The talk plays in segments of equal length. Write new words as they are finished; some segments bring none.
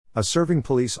A serving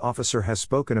police officer has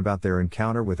spoken about their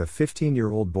encounter with a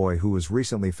 15-year-old boy who was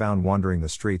recently found wandering the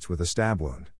streets with a stab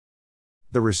wound.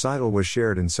 The recital was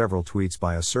shared in several tweets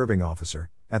by a serving officer,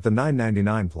 at the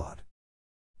 999 plot.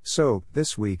 So,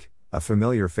 this week, a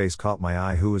familiar face caught my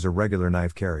eye who was a regular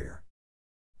knife carrier.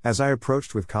 As I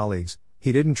approached with colleagues,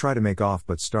 he didn't try to make off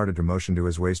but started to motion to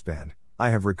his waistband.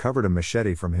 I have recovered a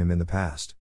machete from him in the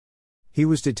past. He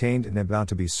was detained and about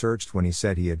to be searched when he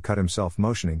said he had cut himself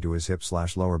motioning to his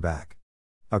hip/lower back.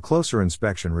 A closer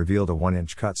inspection revealed a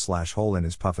 1-inch cut/hole in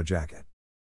his puffer jacket.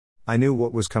 I knew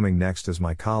what was coming next as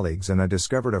my colleagues and I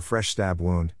discovered a fresh stab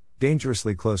wound,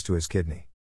 dangerously close to his kidney.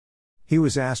 He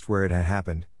was asked where it had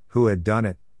happened, who had done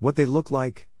it, what they looked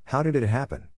like, how did it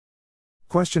happen.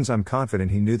 Questions I'm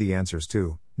confident he knew the answers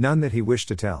to, none that he wished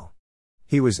to tell.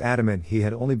 He was adamant he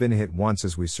had only been hit once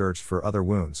as we searched for other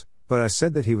wounds, but I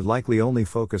said that he would likely only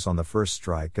focus on the first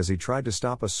strike as he tried to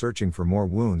stop us searching for more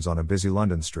wounds on a busy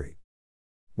London street.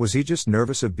 Was he just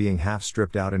nervous of being half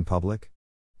stripped out in public?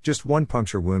 Just one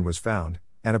puncture wound was found,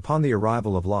 and upon the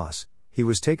arrival of loss, he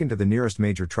was taken to the nearest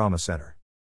major trauma center.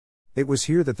 It was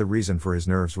here that the reason for his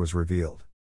nerves was revealed.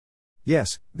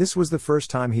 Yes, this was the first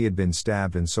time he had been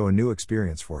stabbed and so a new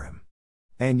experience for him.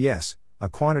 And yes, a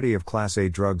quantity of Class A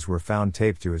drugs were found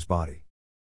taped to his body.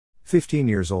 15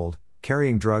 years old,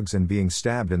 carrying drugs and being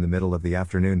stabbed in the middle of the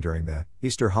afternoon during the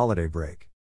Easter holiday break.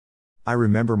 I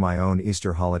remember my own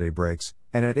Easter holiday breaks,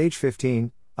 and at age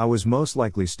 15, I was most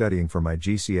likely studying for my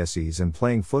GCSEs and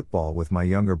playing football with my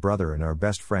younger brother and our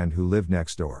best friend who lived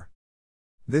next door.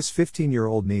 This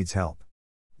 15-year-old needs help.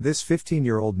 This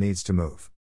 15-year-old needs to move.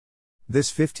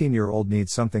 This 15-year-old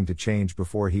needs something to change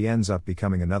before he ends up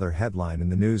becoming another headline in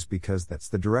the news because that's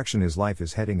the direction his life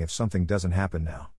is heading if something doesn't happen now.